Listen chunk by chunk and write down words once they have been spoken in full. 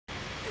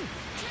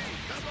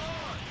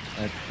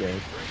That's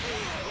good.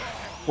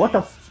 What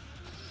the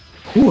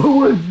what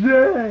was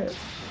that?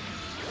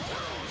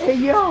 Hey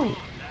yo!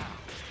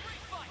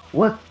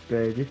 What's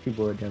good? This your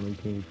boy Diamond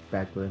King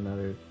back with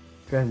another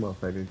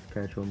Dragonballfighterz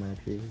casual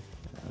matches.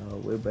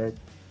 We're back.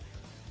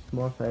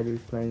 Small fighters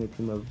playing a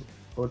team of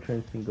Ultra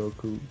Instinct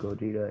Goku,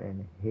 Vegito,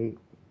 and Hit.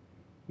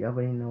 Y'all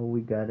already know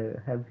we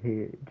gotta have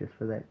Hit just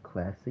for that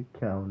classic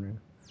counter.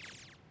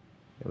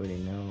 You already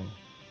know.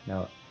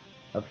 Now,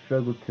 I've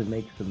struggled to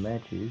make some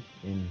matches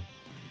in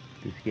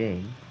this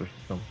game for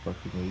some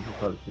fucking reason.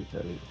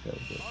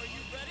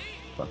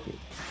 Fuck it.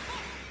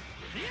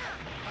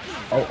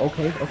 Oh,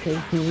 okay.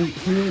 Here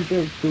we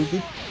go,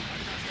 stupid.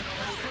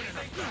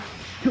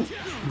 Two.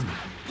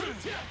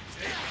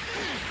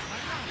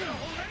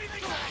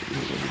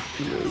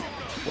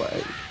 Why?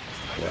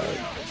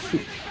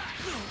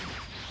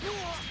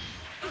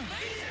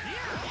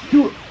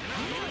 Two.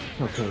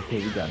 Okay,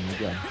 we got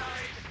him.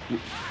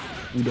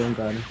 We don't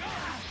got him.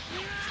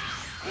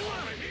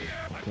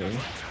 Okay.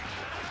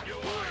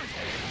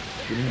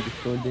 Didn't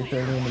destroy this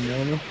early in the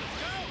morning.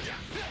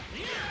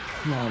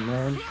 Come on,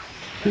 man.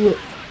 Do it.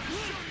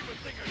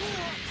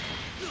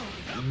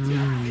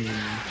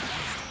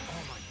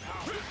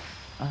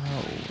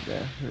 Ow,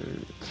 that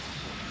hurt.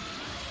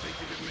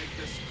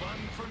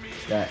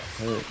 That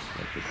hurt.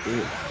 That's a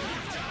good.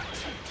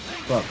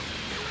 Fuck.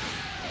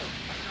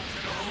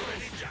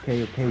 Okay,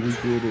 we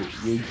did it.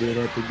 You're good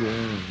at the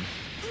game.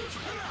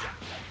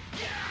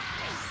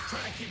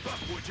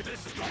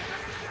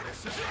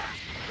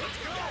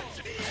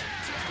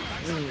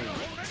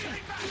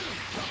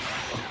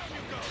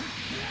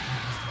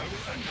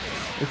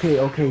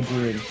 Okay,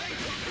 dude.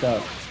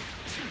 Stop.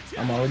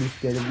 I'm already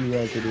scared of you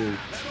as it is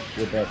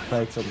with that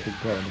price of the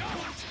gun.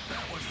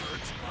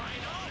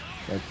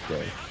 That's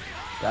good.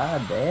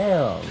 God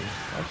damn.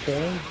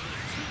 Okay.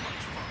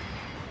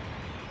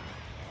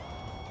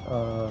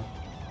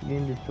 You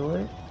getting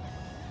destroyed?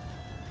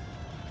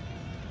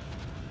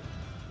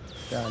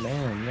 God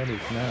damn, that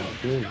is not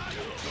good.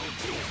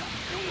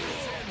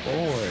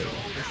 Boy,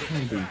 this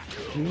can be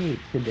shit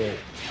today.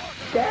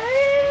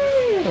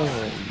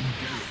 Damn!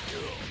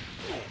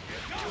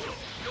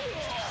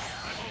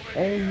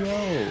 Hey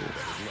yo!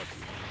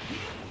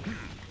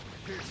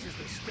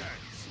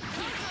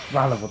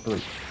 Round level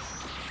 3.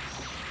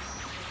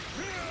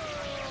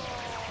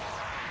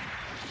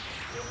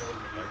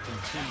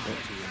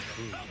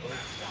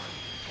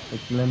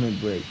 It's limit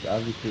break.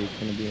 Obviously, it's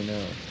gonna be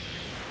enough.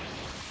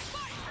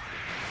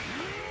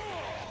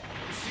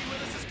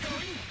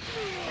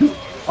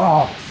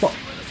 Oh fuck!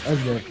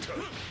 That's good.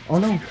 Oh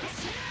no!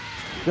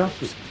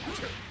 Dropped it.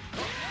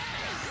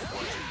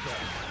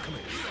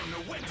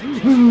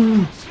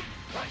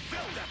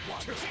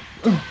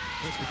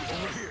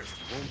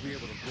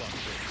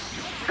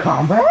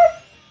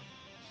 Combat?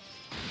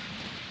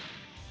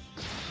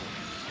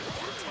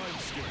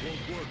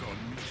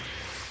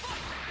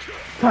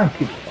 Time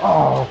skip.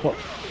 Oh fuck!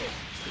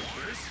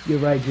 You're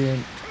right,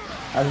 Jim.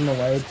 I don't know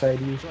why I tried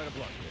you.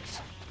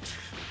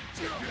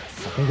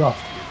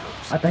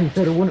 I thought you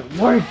said it wouldn't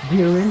work,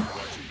 Jiren.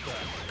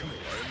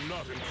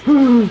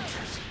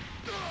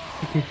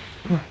 Okay.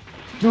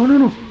 No.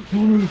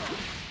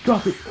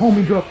 Drop it.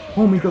 Homie drop.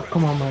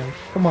 Come on, man.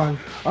 Come on.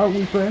 Aren't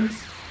we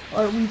friends?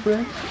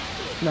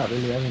 Not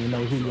really. I don't even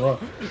know who you are.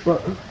 But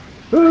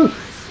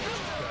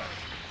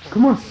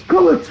come on.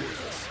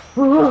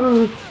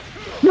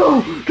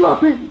 No,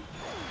 drop it.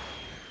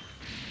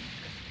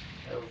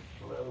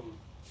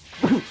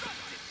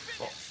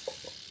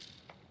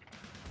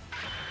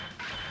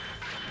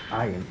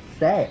 I am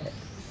sad.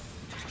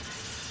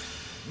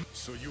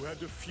 So you had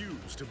to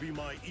fuse to be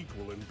my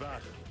equal in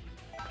battle.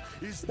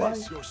 Is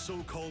this your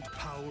so-called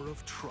power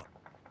of trust?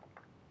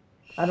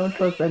 I don't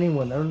trust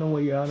anyone. I don't know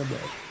what you're on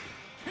about.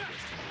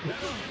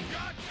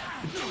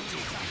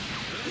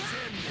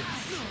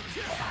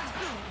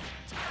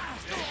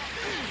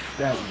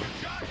 That was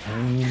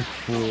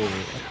painful. I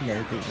think I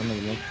think one of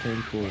the most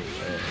painful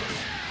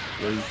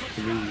ways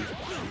to lose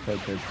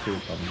because that's too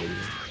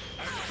unbelievable.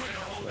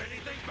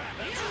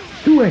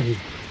 2-8!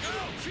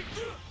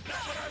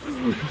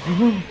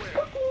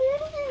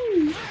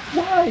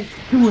 Why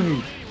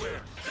 2-8?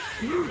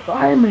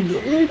 I'm an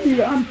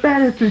idiot. I'm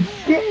bad at the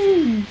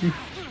game.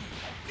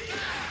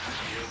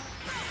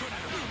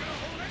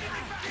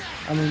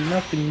 I mean,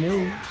 nothing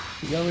new.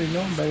 You already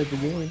know I'm bad at the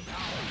game.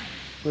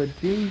 But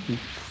Jesus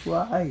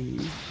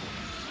Christ.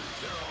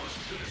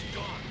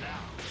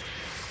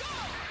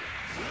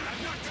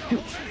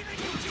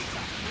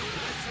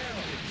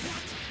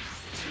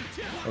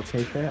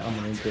 Okay, sir, I'm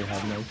going to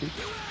have mercy.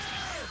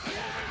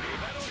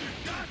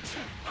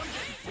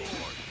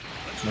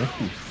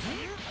 Mercy.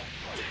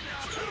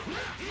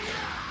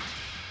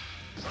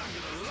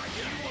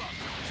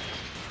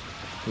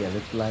 Yeah,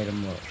 let's light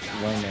him up.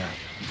 Why not?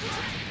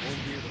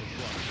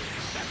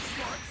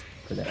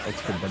 For that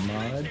extra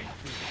damage.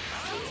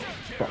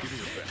 Fuck.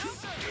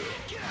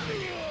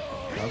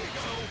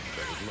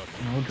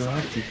 No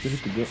drop, he's good at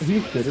the game.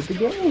 He's good at the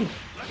game.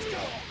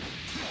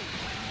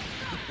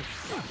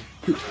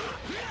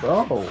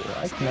 Bro,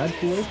 I cannot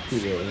do it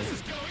today.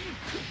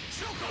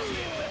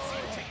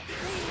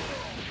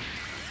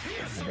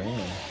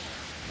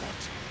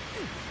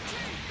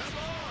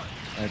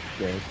 That's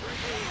good.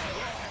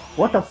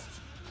 What the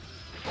f-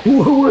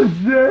 What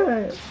was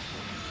that?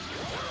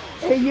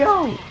 Hey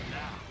yo!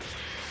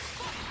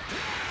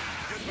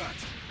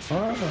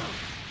 Oh.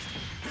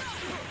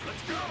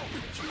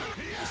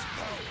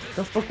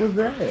 The fuck was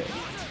that?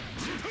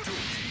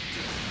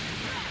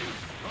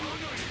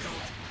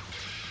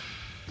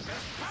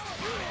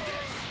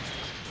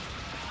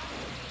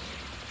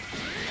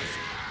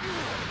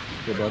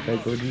 Good about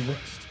that, go diva.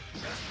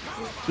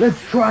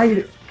 Let's try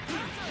it.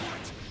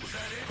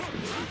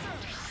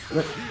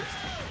 Let's.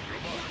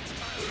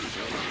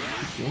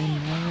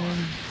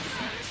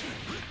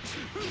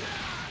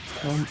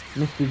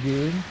 Mr.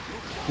 June,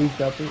 please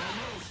drop it.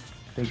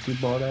 Thank you,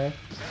 ball ass.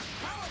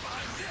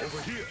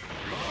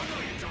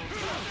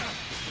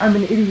 I'm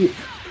an idiot.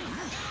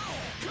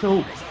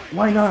 So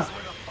why not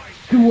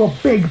do a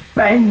big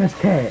bang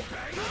attack?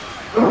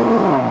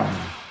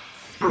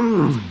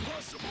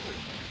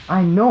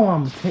 I know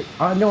I'm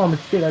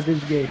shit at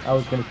this game. I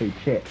was gonna say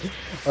shit.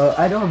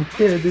 I know I'm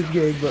shit at this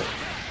game, but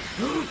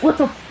what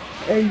the?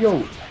 Hey yo,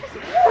 what's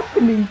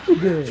happening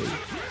today?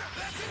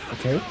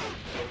 Okay.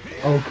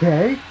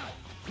 Okay.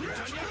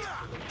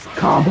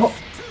 Combo.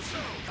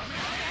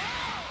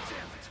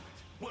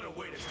 What a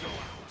way to go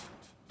out.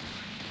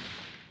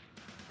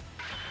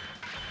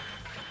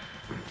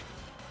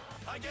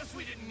 I guess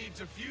we didn't need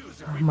to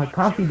fuse if we My got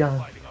coffee Tyrion done.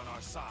 fighting on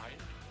our side.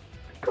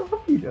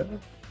 Coffee done.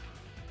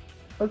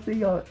 I'll see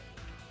y'all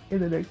in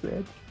the next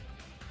match.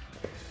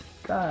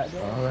 God.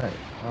 Alright,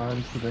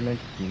 on to the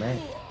next match.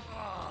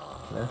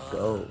 Let's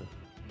go.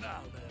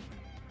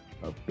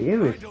 A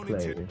Beerus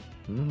player.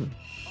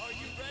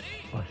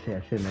 Oh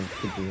shit, I shouldn't have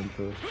skipped the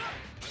intro.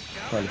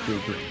 Probably feel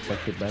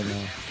disrespected by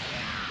now.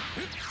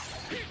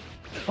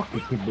 Fuck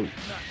you, kid boot.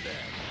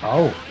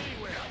 Oh.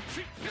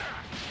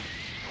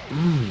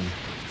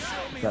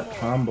 Got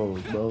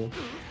combos, bro.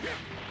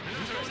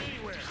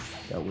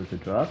 That was a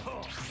drop.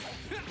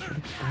 What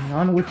is going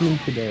on with me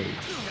today?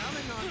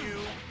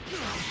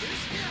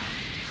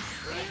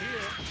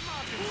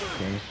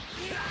 Okay.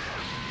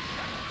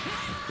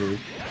 Let's do it.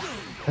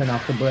 Turn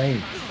off the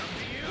brain.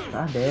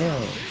 God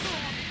damn.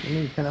 You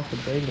need to turn off the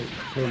brain to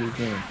play this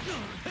game.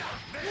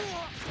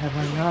 Have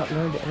I not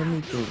learned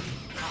anything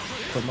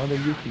from other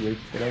YouTubers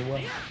that I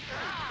watch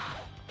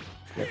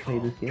that play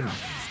this game?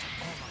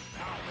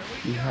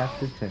 You have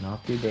to turn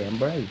off your damn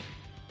brain.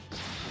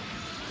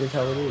 This is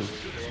how it is.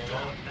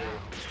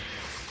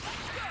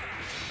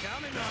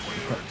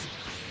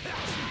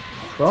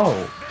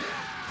 Bro,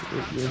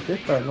 you're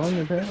just annoying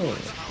as hell.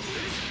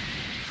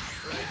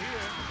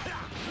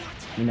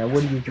 I mean, I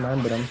would use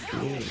mine, but I'm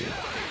scared.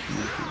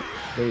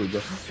 There you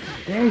go.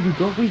 There you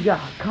go. We got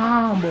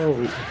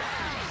combo.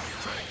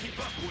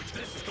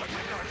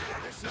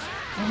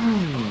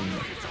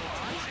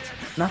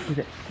 Not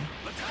that.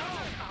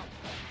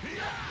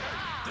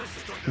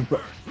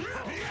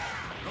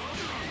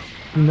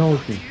 He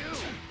knows me.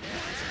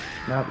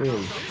 Not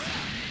really.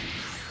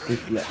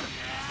 This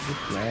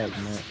lag,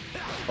 man.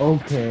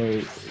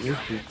 Okay, this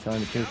is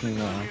starting to piss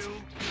me off.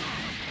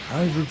 How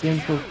is this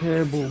game so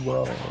terrible,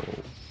 bro?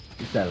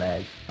 It's that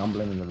lag. I'm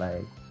blaming the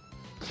lag.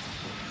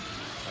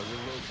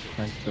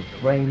 That's the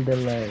frame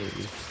delay.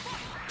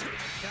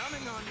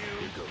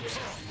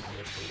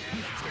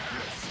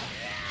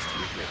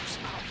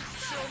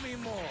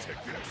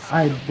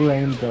 I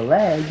blame the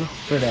lag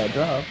for that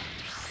drop.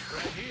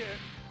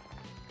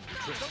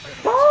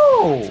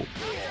 Oh!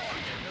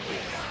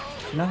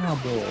 Nah,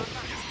 bro.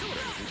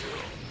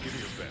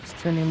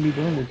 Shouldn't even be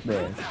doing this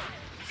bad.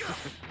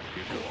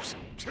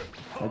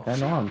 Like, I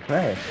know I'm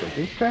trash, but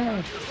this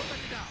trash.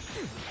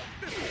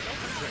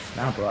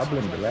 Nah, bro, I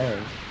blame the lag.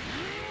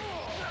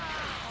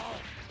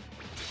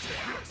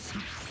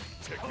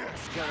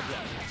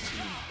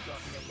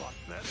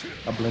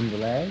 I blame the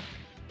lag.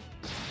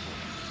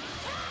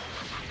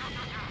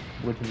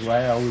 Which is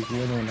why I always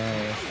win when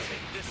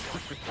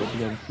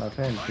against my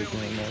friends, because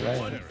they no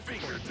lag.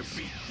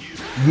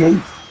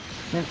 Yay!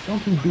 Man,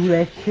 don't you do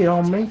that shit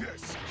on me.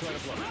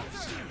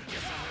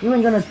 You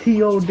ain't gonna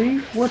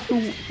TOD? What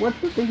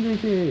you think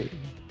this is?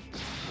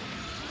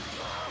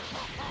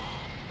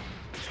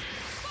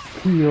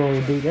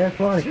 TOD, that's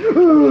funny.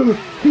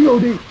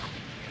 TOD!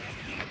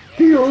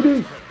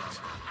 TOD!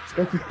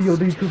 That's a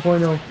TOD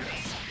 2.0.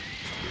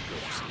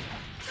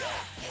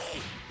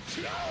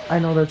 I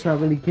know that's not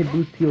really Kid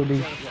Boost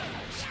TOD,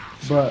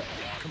 but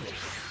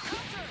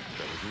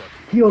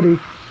TOD!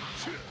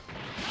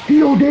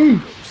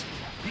 TOD!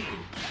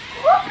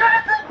 What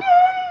kind of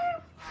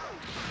game?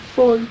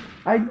 Boy,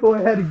 I go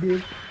ahead and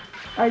give.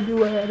 I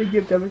do ahead and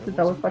give ever since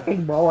I was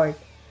fucking born.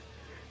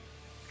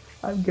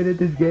 I'm good at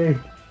this game.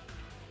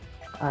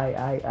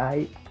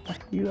 I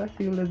see you, let's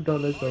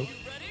go.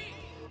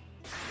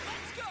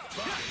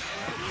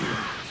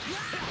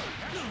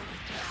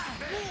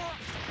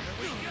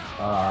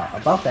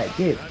 About that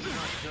gift,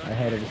 I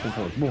had ever since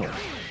I was born.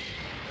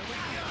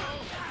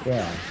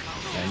 Yeah,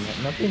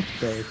 and nothing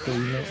special,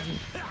 you know.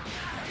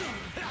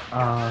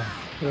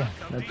 Yeah,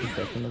 nothing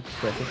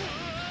special.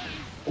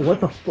 What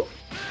the fuck?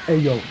 Hey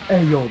yo,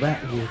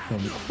 that was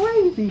some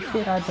crazy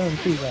shit I done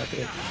too right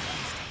there.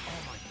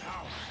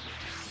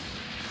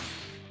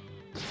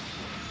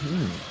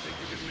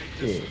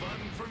 Shit.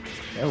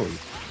 That was...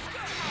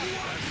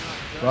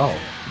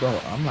 Bro,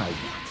 I'm like...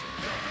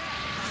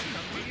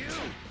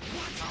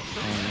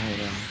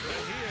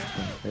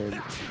 Hold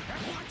on.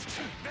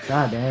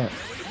 God damn.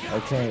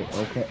 Okay.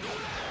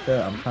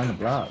 Sir, I'm trying to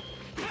block.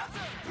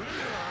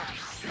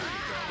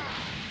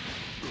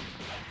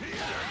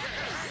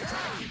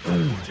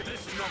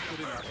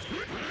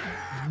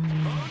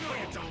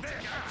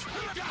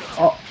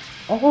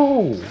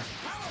 Oh!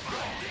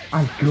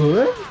 I'm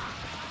good?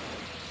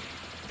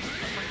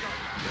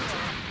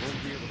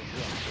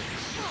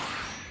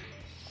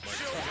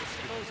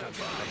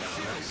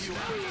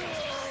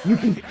 You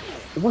think...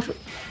 What's...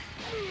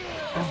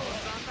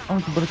 I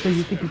was about to say,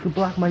 you think you can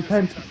block my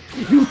time?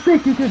 You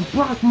think you can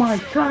block my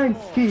time,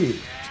 kid?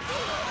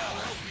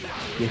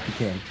 Yes, you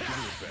can.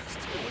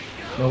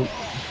 Nope.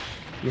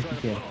 Yes, you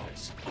can.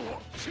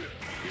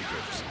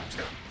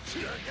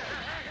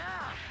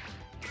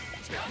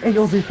 Hey,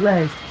 yo, this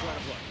lag.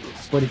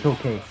 But it's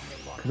okay,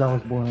 because I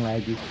was born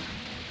laggy.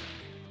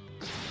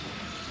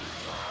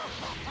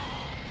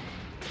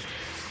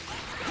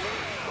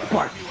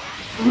 Fuck.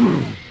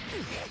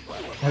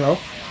 Hello?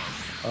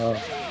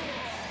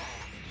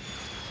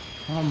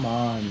 Come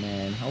on,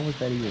 man. How was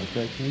that even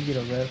good? Can you get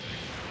a rep?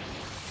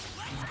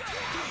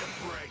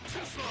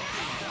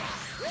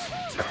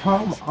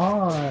 Come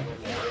on.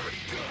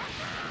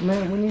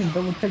 Man, we need to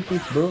double check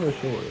this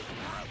bullshit.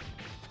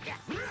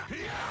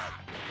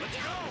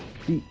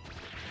 See.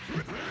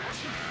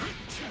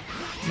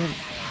 Man,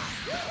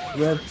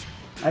 Rev,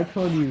 I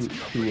told you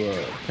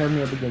to turn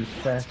me up against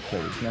fast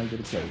plays, not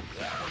good plays.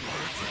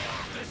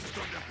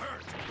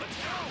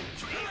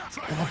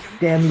 God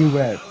damn you,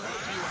 Rev.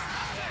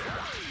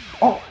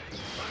 Oh!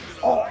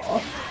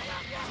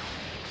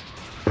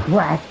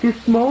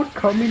 Practice mode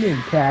coming in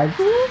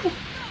casual?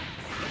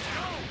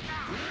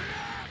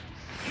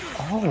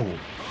 Oh!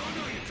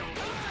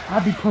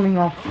 I'll be pulling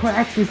off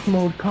practice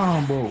mode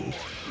combos.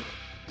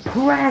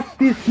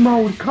 Practice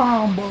mode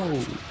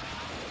combos!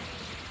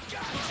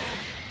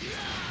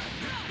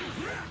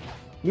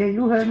 Yeah,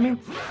 you heard me?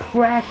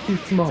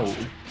 Practice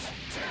mode.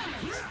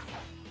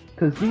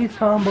 Cause these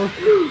combos...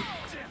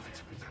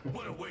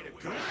 What a way to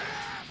go.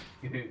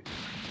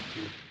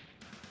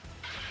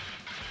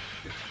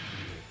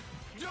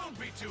 Don't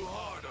be too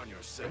hard on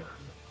yourself.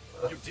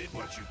 You did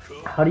what you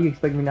could. How do you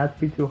expect me not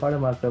to be too hard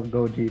on myself,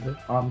 Gogeta?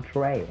 I'm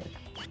trash.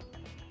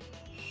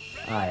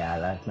 Yeah,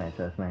 last match.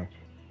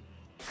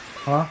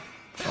 Huh?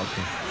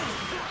 Okay.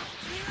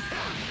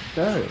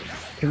 Sir,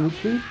 can you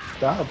please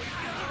stop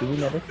doing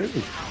that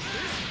activity?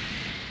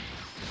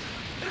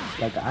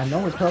 Like, I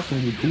know it's tough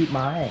when you beat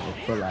my ass,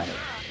 but like,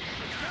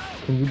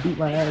 can you beat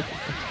my ass?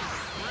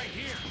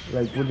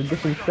 Like, with a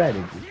different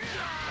strategy.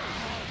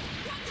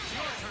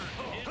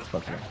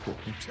 Fucking ass.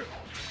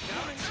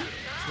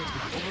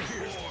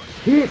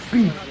 Hit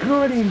be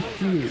good and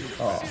shit.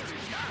 Oh.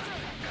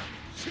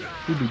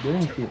 He be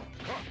doing shit.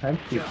 Time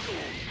shit.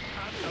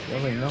 You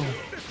already know.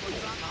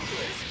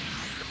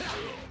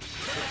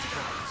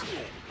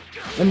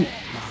 Let me.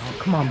 Oh,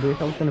 come on, bitch.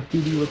 I was gonna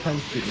feed you with time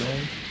shit,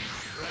 man.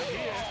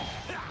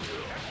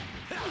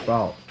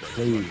 Bro,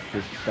 please,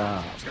 just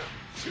stop.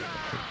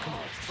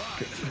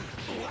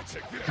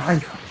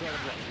 Guys,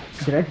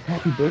 did I just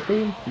happy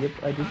birthday? Yep,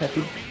 I just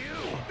happy.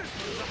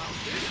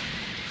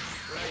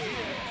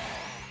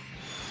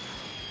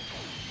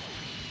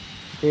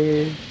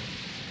 This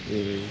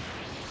is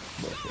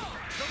bullshit.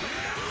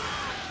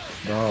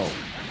 Bro,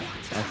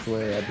 I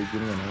swear I'd be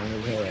getting annoying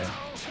as hell.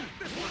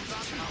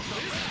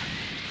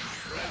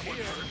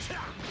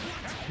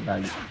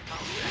 Like,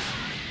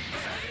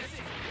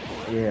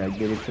 yeah, I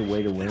get it's a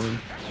way to win,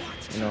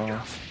 you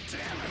know,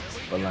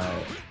 but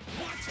like,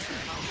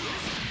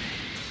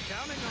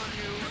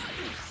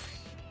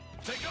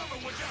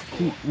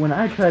 see, when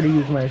I try to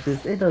use my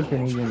assist, it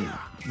doesn't even,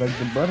 like,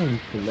 the button's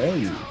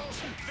delayed.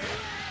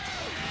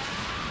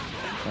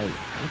 Like,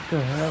 what the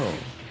hell?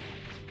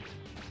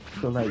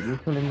 So like, you're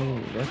telling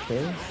me that's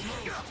fair?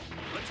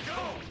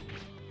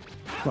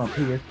 It's on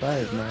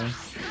PS5, man.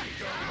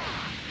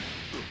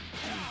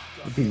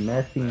 You be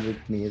messing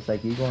with me. It's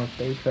like, you gonna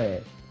stay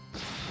fast.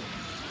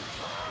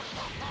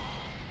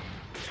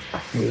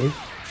 Assist?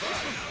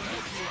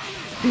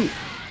 See,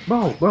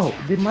 bro,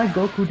 did my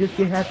Goku just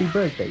get happy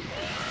birthday?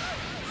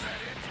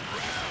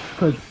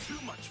 Cause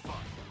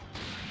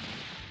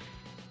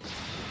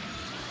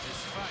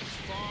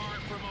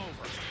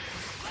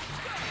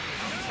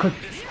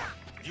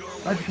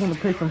I just want to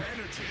play some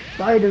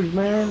fighters,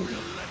 man.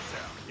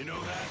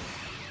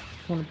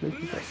 I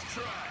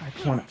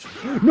just want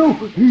to. No,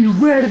 he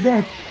read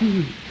that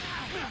shit.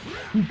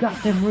 He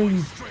got them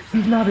reads.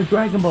 He's not a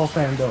Dragon Ball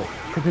fan though.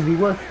 Cause if he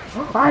was,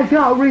 I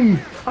got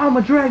reads. I'm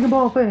a Dragon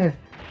Ball fan.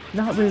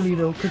 Not really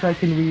though, cause I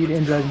can read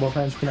and Dragon Ball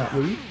fans cannot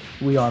read.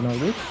 We all know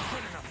this.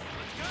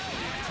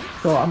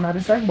 So I'm not a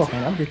Dragon Ball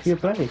fan. I'm just here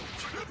playing.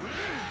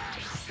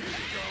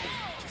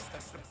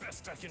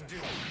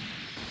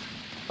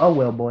 Oh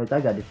well, boys,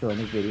 I got destroyed in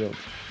this video.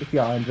 If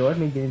y'all enjoyed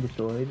me getting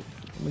destroyed,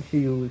 Make sure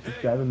you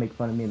subscribe and make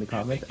fun of me in the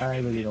comments. I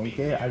really don't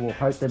care. I will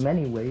heart them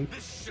anyway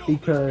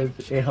because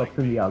it helps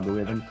in the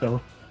algorithm.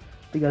 So,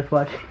 thank you guys for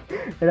watching,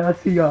 and I'll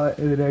see y'all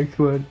in the next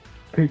one.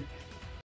 Peace.